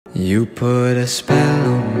You put a spell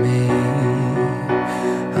on me,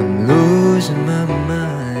 I'm losing my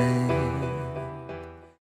mind.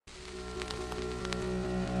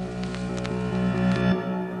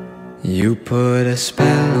 You put a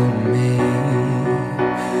spell on me,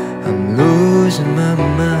 I'm losing my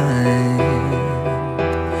mind.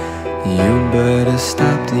 You better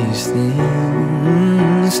stop these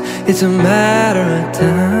things, it's a matter of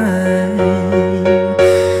time.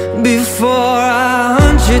 Before I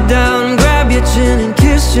hunt you down, grab your chin and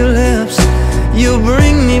kiss your lips, you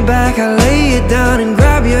bring me back, I lay you down and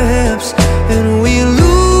grab your hips, and we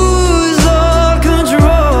lose all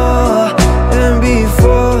control. And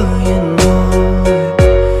before you know it,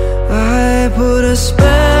 I put a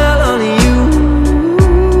spell on you.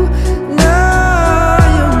 Now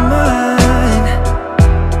you're mine,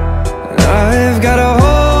 I've got a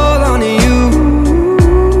hold on you,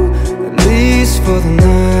 at least for the night.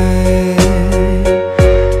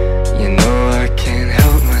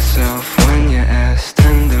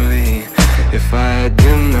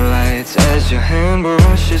 Your hand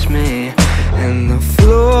brushes me, and the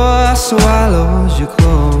floor swallows your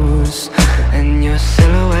clothes, and your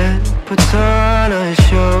silhouette puts on a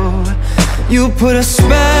show. You put a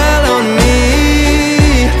spell on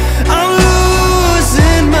me, I'm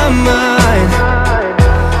losing my mind.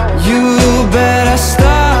 You better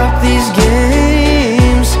stop these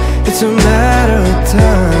games, it's a matter of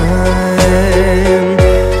time.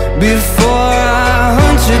 Before I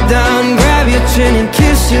hunt you down, grab your chin and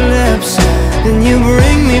kiss your lips, then you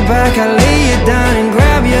bring me back, I lay you down and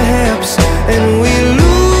grab your hips, and we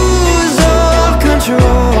lose all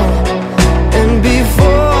control. And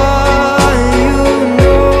before you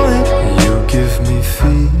know it, you give me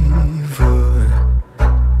fever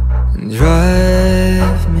and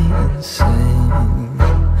drive me insane.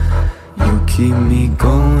 You keep me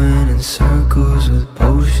going in circles with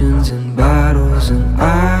potions and bottles, and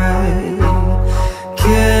I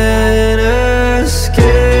can't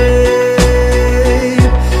escape.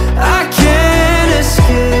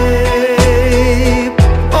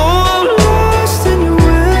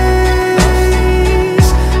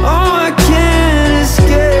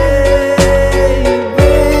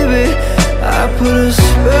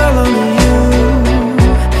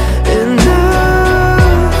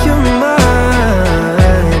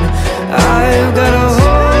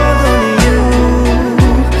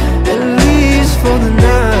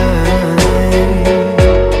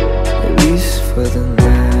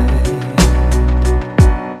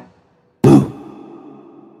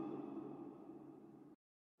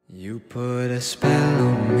 You put a spell on